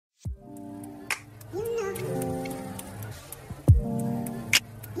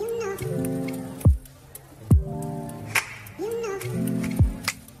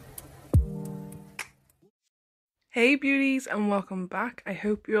Hey beauties and welcome back. I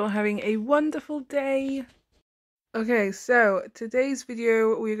hope you're all having a wonderful day. Okay, so today's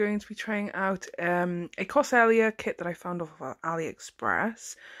video we're going to be trying out a COSCELIA kit that I found off of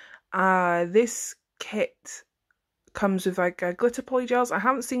AliExpress. This kit comes with like glitter polygels. I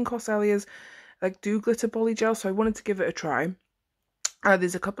haven't seen COSCELIA's do glitter polygel, so I wanted to give it a try.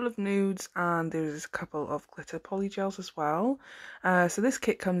 There's a couple of nudes and there's a couple of glitter polygels as well. So this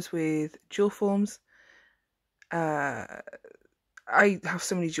kit comes with jewel forms. I have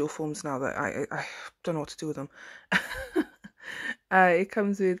so many jewel forms now that I don't know what to do with them. It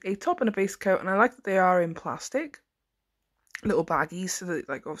comes with a top and a base coat, and I like that they are in plastic little baggies, so that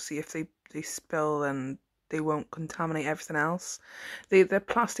obviously if they spill, then they won't contaminate everything else. They're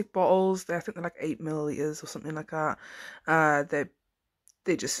plastic bottles. I think they're like 8 milliliters or something like that.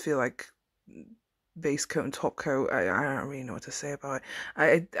 They just feel like base coat and top coat. I don't really know what to say about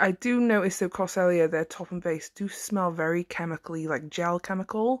it. I do notice though COSCELIA, their top and base do smell very chemically, like gel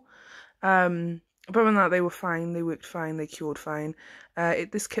chemical. But other than that, they were fine. They worked fine. They cured fine.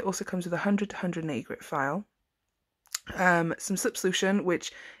 This kit also comes with a 100 to 180 grit file. Some slip solution,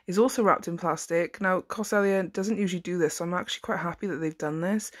 which is also wrapped in plastic. Now, COSCELIA doesn't usually do this, so I'm actually quite happy that they've done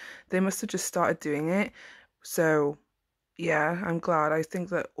this. They must have just started doing it. So, yeah, I'm glad. I think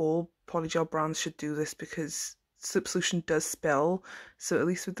that all polygel brands should do this because slip solution does spill. So at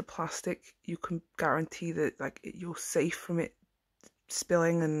least with the plastic, you can guarantee that you're safe from it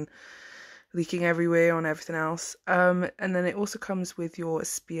spilling and leaking everywhere on everything else. And then it also comes with your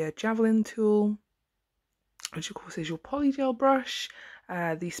spear javelin tool, which of course is your polygel brush.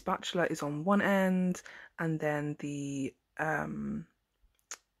 The spatula is on one end, and then the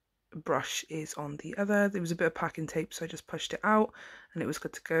brush is on the other. There was a bit of packing tape, so I just pushed it out and it was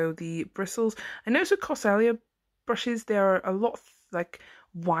good to go. The bristles, I noticed with COSCELIA brushes, they are a lot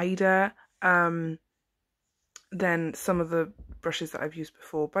wider than some of the brushes that I've used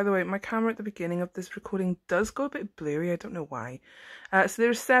before. By the way, my camera at the beginning of this recording does go a bit blurry. I don't know why. So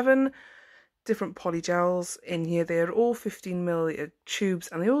there's 7 different polygels in here. They're all 15 milliliter tubes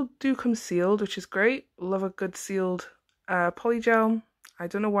and they all do come sealed, which is great. Love a good sealed polygel. I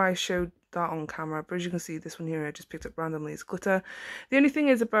don't know why I showed that on camera, but as you can see, this one here I just picked up randomly is glitter. The only thing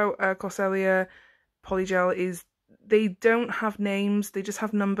is about COSCELIA polygel is they don't have names, they just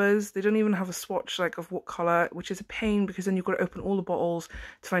have numbers. They don't even have a swatch of what colour, which is a pain because then you've got to open all the bottles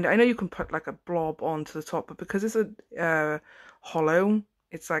to find it. I know you can put a blob onto the top, but because it's a hollow,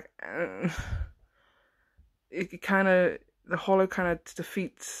 it's it kind of, the hollow kind of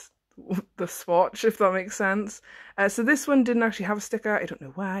defeats the swatch, if that makes sense. So this one didn't actually have a sticker. I don't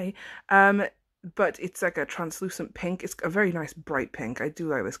know why. But it's like a translucent pink. It's a very nice bright pink. I do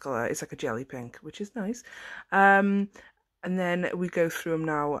like this colour. It's like a jelly pink, which is nice. And then we go through them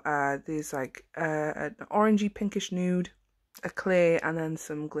now. There's an orangey pinkish nude, a clear, and then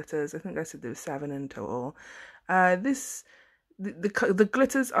some glitters. I think I said there were 7 in total. The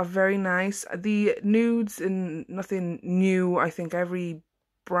glitters are very nice. The nudes, and nothing new. I think every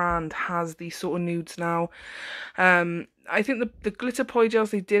brand has these sort of nudes now. I think the glitter polygels,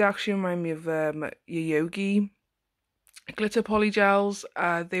 they did actually remind me of Yogi glitter polygels.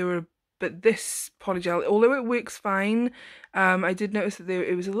 But this polygel, although it works fine, I did notice that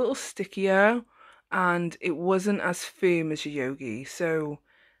it was a little stickier and it wasn't as firm as Yogi. So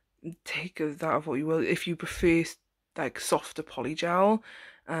take that of what you will. If you prefer softer polygel,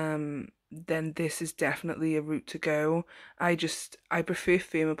 then this is definitely a route to go. I prefer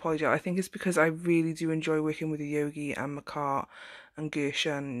firmer polygel. I think it's because I really do enjoy working with Yogi and Macart and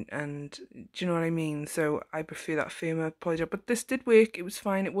Gershon, and do you know what I mean? So I prefer that firmer polygel, but this did work. It was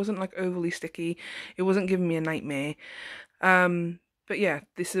fine. It wasn't overly sticky. It wasn't giving me a nightmare. But yeah,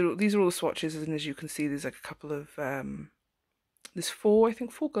 these are all the swatches, and as you can see, there's a couple of there's 4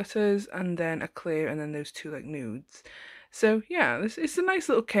 glitters, and then a clear, and then those 2 nudes. So yeah, it's a nice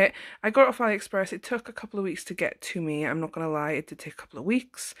little kit. I got it off AliExpress. It took a couple of weeks to get to me. I'm not gonna lie, it did take a couple of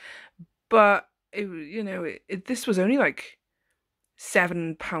weeks, but this was only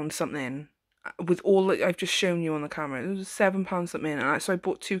 £7 something. With all that I've just shown you on the camera, it was £7 something. And so I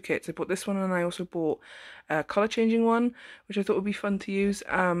bought 2 kits. I bought this one, and I also bought a colour changing one, which I thought would be fun to use.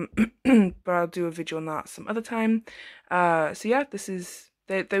 But I'll do a video on that some other time. So yeah,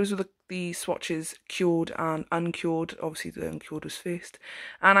 those are the swatches, cured and uncured. Obviously the uncured was first.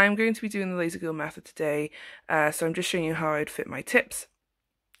 And I'm going to be doing the laser girl method today. So I'm just showing you how I'd fit my tips.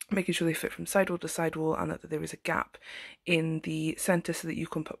 making sure they fit from sidewall to sidewall and that there is a gap in the center so that you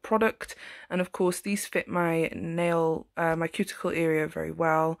can put product. And of course these fit my my cuticle area very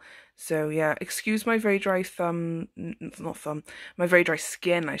well. So yeah, excuse my very dry my very dry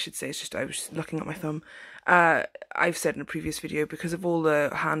skin, I should say. It's just I was looking at my thumb. I've said in a previous video, because of all the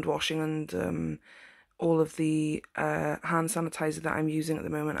hand washing and all of the hand sanitizer that I'm using at the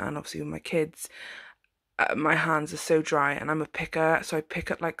moment, and obviously with my kids, my hands are so dry, and I'm a picker, so I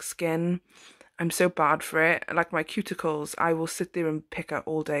pick at like skin. I'm so bad for it. Like my cuticles, I will sit there and pick at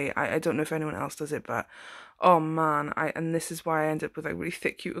all day. I don't know if anyone else does it, but oh man, and this is why I end up with like really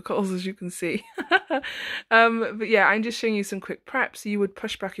thick cuticles, as you can see. But yeah, I'm just showing you some quick preps. So you would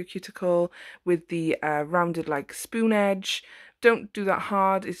push back your cuticle with the rounded like spoon edge. Don't do that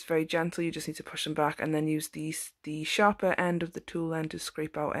hard, it's very gentle, you just need to push them back, and then use the sharper end of the tool then to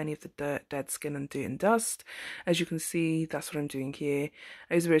scrape out any of the dirt, dead skin and dirt and dust. As you can see, that's what I'm doing here.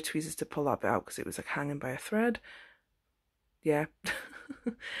 I use a bit of tweezers to pull that bit out because it was like hanging by a thread. Yeah.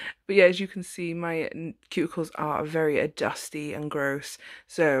 But yeah, as you can see, my cuticles are very dusty and gross,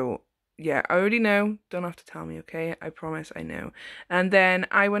 so yeah, I already know, don't have to tell me, okay? I promise I know. And then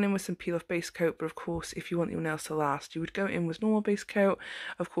I went in with some peel off base coat, but of course if you want your nails to last, you would go in with normal base coat,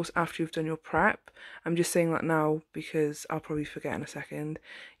 of course after you've done your prep. I'm just saying that now because I'll probably forget in a second.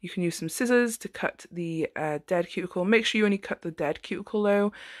 You can use some scissors to cut the dead cuticle. Make sure you only cut the dead cuticle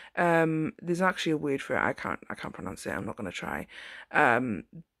though. There's actually a word for it, I can't pronounce it, I'm not going to try.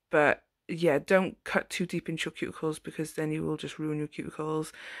 But yeah, don't cut too deep into your cuticles because then you will just ruin your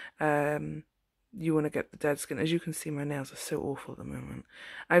cuticles. You want to get the dead skin. As you can see, my nails are so awful at the moment.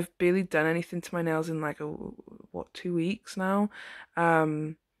 I've barely done anything to my nails in like 2 weeks now.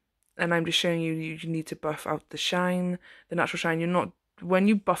 And I'm just showing you, you need to buff out the shine, the natural shine. You're not, when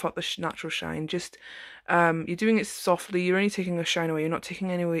you buff out the natural shine, just you're doing it softly. You're only taking the shine away. You're not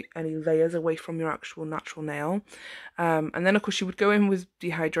taking any layers away from your actual natural nail. And then of course you would go in with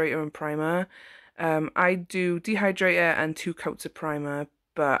dehydrator and primer. I do dehydrator and 2 coats of primer,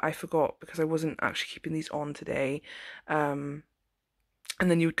 but I forgot because I wasn't actually keeping these on today. And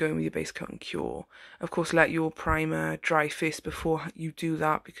then you would go in with your base coat and cure. Of course, let your primer dry first before you do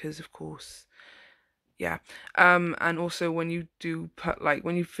that, because of course, yeah. And also when you do put, like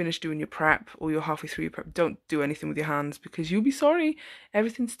when you finish doing your prep or you're halfway through your prep, don't do anything with your hands because you'll be sorry.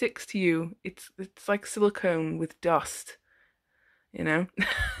 Everything sticks to you. It's like silicone with dust, you know.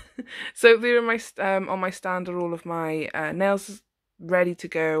 So there are my on my stand are all of my nails ready to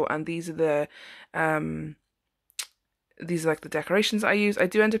go, and these are like the decorations I use. I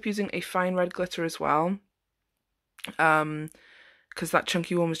do end up using a fine red glitter as well. Because that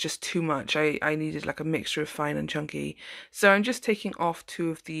chunky one was just too much. I needed like a mixture of fine and chunky. So I'm just taking off 2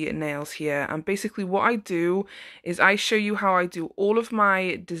 of the nails here, and basically what I do is I show you how I do all of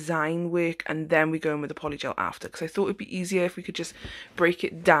my design work, and then we go in with the polygel after, because I thought it'd be easier if we could just break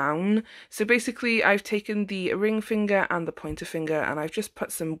it down. So basically I've taken the ring finger and the pointer finger, and I've just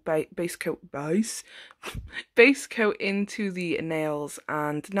put some base coat into the nails,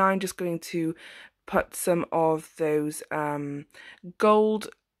 and now I'm just going to put some of those gold,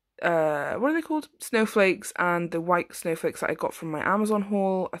 what are they called? Snowflakes, and the white snowflakes that I got from my Amazon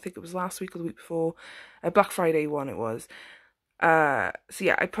haul. I think it was last week or the week before. A Black Friday one it was. So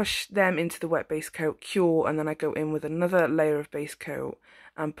yeah, I push them into the wet base coat, cure, and then I go in with another layer of base coat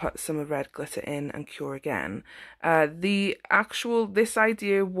and put some of red glitter in and cure again. This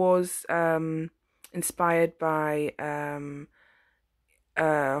idea was inspired by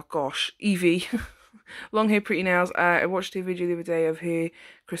Evie. Long Hair Pretty Nails. I watched a video the other day of her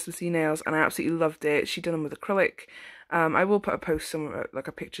Christmassy nails and I absolutely loved it. She done them with acrylic. I will put a post somewhere, like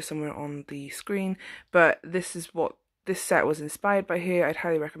a picture somewhere on the screen, but this is what this set was inspired by her. I'd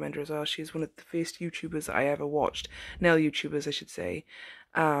highly recommend her as well. She's one of the first YouTubers that I ever watched, nail YouTubers I should say.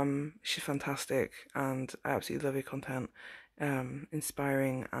 She's fantastic and I absolutely love her content.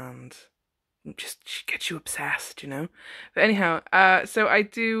 Inspiring, and just she gets you obsessed, you know. But anyhow, so I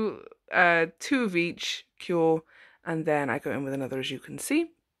do 2 of each, cure, and then I go in with another, as you can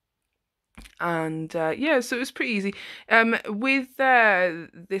see. And yeah, so it was pretty easy. With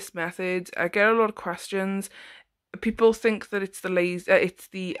this method, I get a lot of questions. People think that it's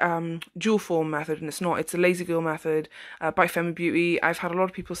the dual form method, and it's not. It's a lazy girl method by Femi Beauty. I've had a lot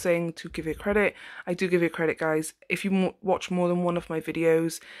of people saying to give her credit. I do give her credit, guys. If you watch more than one of my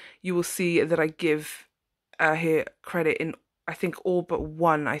videos, you will see that I give her credit in, I think, all but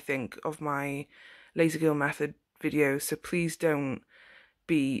one, I think, of my lazy girl method videos. So please don't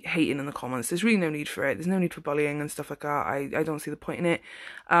be hating in the comments. There's really no need for it. There's no need for bullying and stuff like that. I don't see the point in it.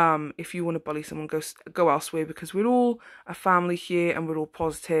 If you want to bully someone, go elsewhere, because we're all a family here and we're all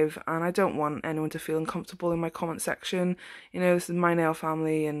positive, and I don't want anyone to feel uncomfortable in my comment section. You know, this is my nail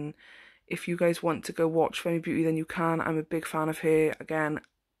family, and if you guys want to go watch Femi Beauty, then you can. I'm a big fan of her. Again,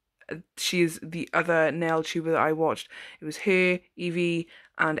 she is the other nail tuber that I watched. It was her, Evie,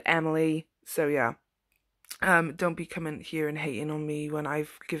 and Emily. So yeah. Don't be coming here and hating on me when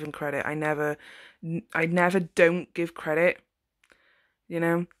I've given credit. I never don't give credit, you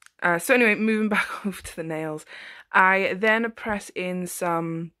know. So anyway, moving back over to the nails, I then press in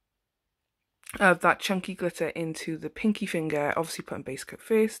some of that chunky glitter into the pinky finger, obviously putting base coat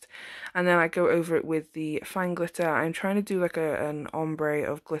first, and then I go over it with the fine glitter. I'm trying to do like an ombre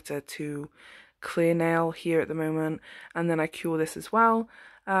of glitter to clear nail here at the moment, and then I cure this as well.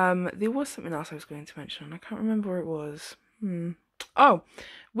 There was something else I was going to mention. I can't remember where it was. Oh,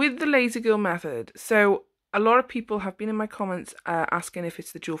 with the laser girl method. So a lot of people have been in my comments asking if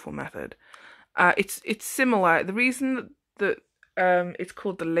it's the dual form method. It's similar. The reason that it's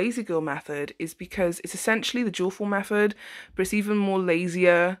called the lazy girl method is because it's essentially the dual form method, but it's even more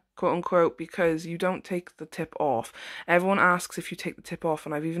lazier, quote unquote, because you don't take the tip off. Everyone asks if you take the tip off,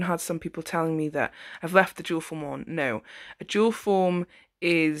 and I've even had some people telling me that I've left the dual form on. No, a dual form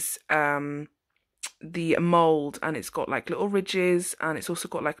is the mold, and it's got like little ridges, and it's also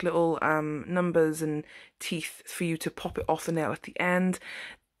got like little numbers and teeth for you to pop it off the nail at the end.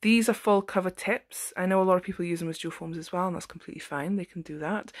 These are full cover tips. I know a lot of people use them as dual forms as well, and that's completely fine. They can do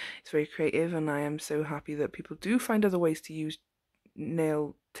that. It's very creative, and I am so happy that people do find other ways to use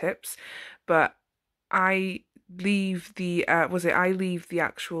nail tips. But I leave the I leave the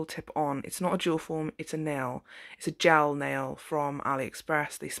actual tip on. It's not a dual form, it's a nail. It's a gel nail from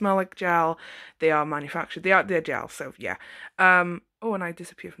AliExpress. They smell like gel. They are manufactured. They're gel, so yeah. Oh, and I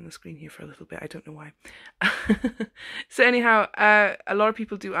disappear from the screen here for a little bit. I don't know why. So anyhow, a lot of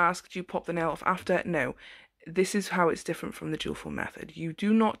people do ask, do you pop the nail off after? No. This is how it's different from the dual form method. You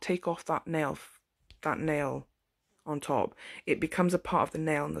do not take off that nail on top. It becomes a part of the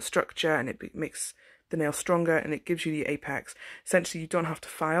nail and the structure, and it makes the nail stronger, and it gives you the apex. Essentially, you don't have to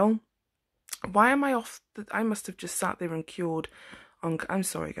file. Why am I off? I must have just sat there and cured on. I'm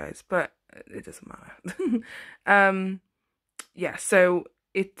sorry, guys, but it doesn't matter. Yeah, so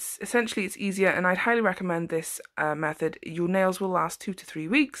it's essentially it's easier, and I'd highly recommend this method. Your nails will last 2 to 3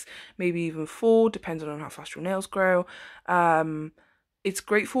 weeks, maybe even 4, depending on how fast your nails grow. It's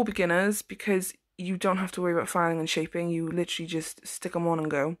great for beginners because you don't have to worry about filing and shaping. You literally just stick them on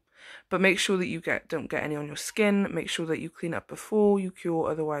and go. But make sure that you don't get any on your skin. Make sure that you clean up before you cure,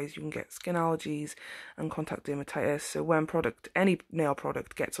 otherwise you can get skin allergies and contact dermatitis. So when any nail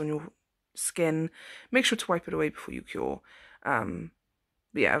product gets on your skin, make sure to wipe it away before you cure.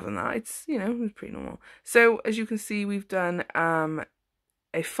 But yeah, other than that, it's pretty normal. So as you can see, we've done a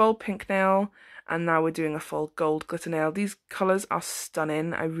full pink nail, and now we're doing a full gold glitter nail. These colours are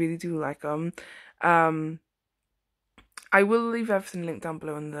stunning. I really do like them. I will leave everything linked down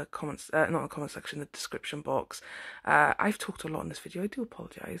below in the comments, not in the comment section, the description box. I've talked a lot in this video. I do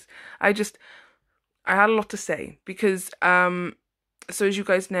apologise. I had a lot to say because, so as you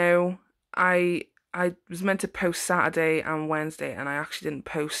guys know, I was meant to post Saturday and Wednesday, and I actually didn't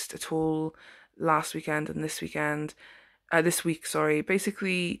post at all last weekend and this week, sorry.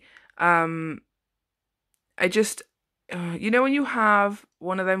 Basically, I just, when you have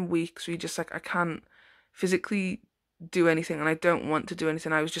one of them weeks where you just like, I can't physically do anything and I don't want to do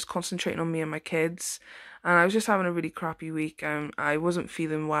anything. I was just concentrating on me and my kids, and I was just having a really crappy week. I wasn't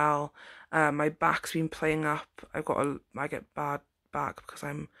feeling well. My back's been playing up. I get bad back because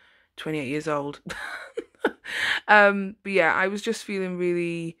I'm 28 years old. But yeah, I was just feeling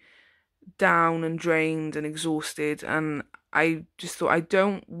really down and drained and exhausted, and I just thought I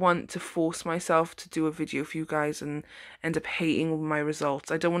don't want to force myself to do a video for you guys and end up hating my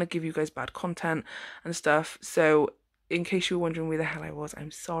results. I don't want to give you guys bad content and stuff. So in case you were wondering where the hell I was,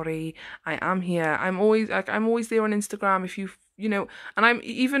 I'm sorry. I am here. I'm always there on Instagram if and I'm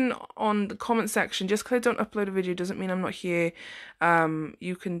even on the comment section. Just because I don't upload a video doesn't mean I'm not here.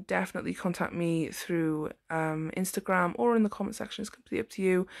 You can definitely contact me through Instagram or in the comment section. It's completely up to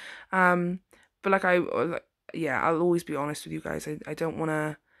you. But I'll always be honest with you guys. I don't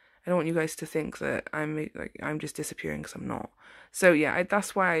want you guys to think that I'm just disappearing, because I'm not. So yeah,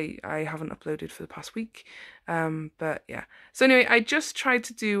 that's why I haven't uploaded for the past week. But yeah. So anyway, I just tried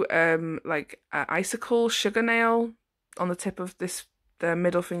to do like an icicle sugar nail on the tip of this the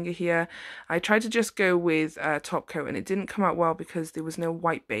middle finger here. I tried to just go with top coat and it didn't come out well because there was no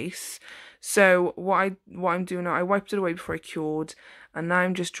white base. So what I'm doing now, I wiped it away before I cured, and now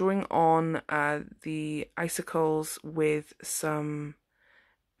I'm just drawing on the icicles with some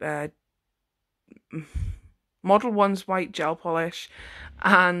Model 1's white gel polish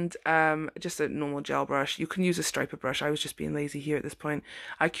and just a normal gel brush. You can use a striper brush. I was just being lazy here at this point.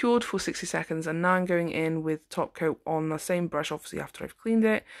 I cured for 60 seconds and now I'm going in with top coat on the same brush, obviously after I've cleaned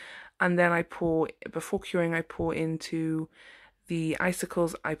it. And then I pour, before curing, I pour into the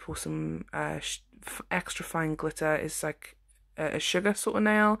icicles, I pour some extra fine glitter. It's like a sugar sort of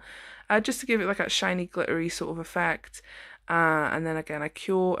nail, just to give it like a shiny glittery sort of effect. And then again I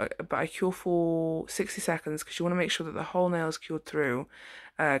cure, but I cure for 60 seconds because you want to make sure that the whole nail is cured through,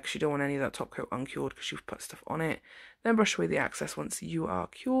 because you don't want any of that top coat uncured because you've put stuff on it. Then brush away the excess once you are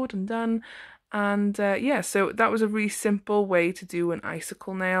cured and done. And yeah, so that was a really simple way to do an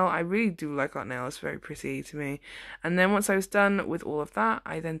icicle nail. I really do like that nail, it's very pretty to me. And then once I was done with all of that,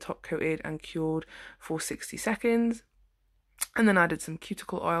 I then top coated and cured for 60 seconds. And then added some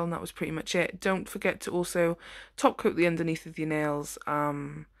cuticle oil, and that was pretty much it. Don't forget to also top coat the underneath of your nails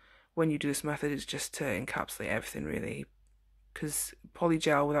when you do this method. It's just to encapsulate everything really, because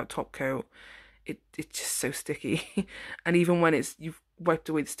polygel without top coat, it's just so sticky. And even when you've wiped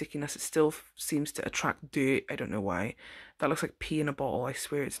away the stickiness, it still seems to attract dirt. I don't know why. That looks like pee in a bottle. I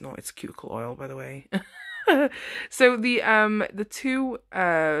swear it's not. It's cuticle oil, by the way. So the two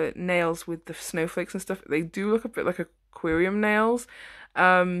nails with the snowflakes and stuff, they do look a bit like aquarium nails. So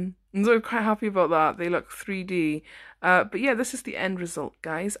I'm quite happy about that. They look 3D. But yeah, this is the end result,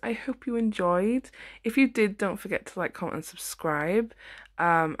 guys. I hope you enjoyed. If you did, don't forget to like, comment and subscribe.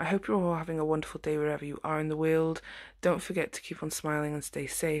 I hope you're all having a wonderful day wherever you are in the world. Don't forget to keep on smiling and stay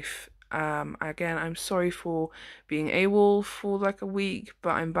safe. Again, I'm sorry for being AWOL for like a week,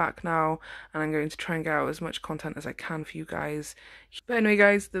 but I'm back now and I'm going to try and get out as much content as I can for you guys. But anyway,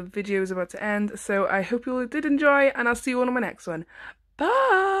 guys, the video is about to end, so I hope you all did enjoy, and I'll see you all on my next one.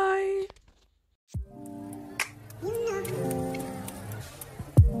 Bye!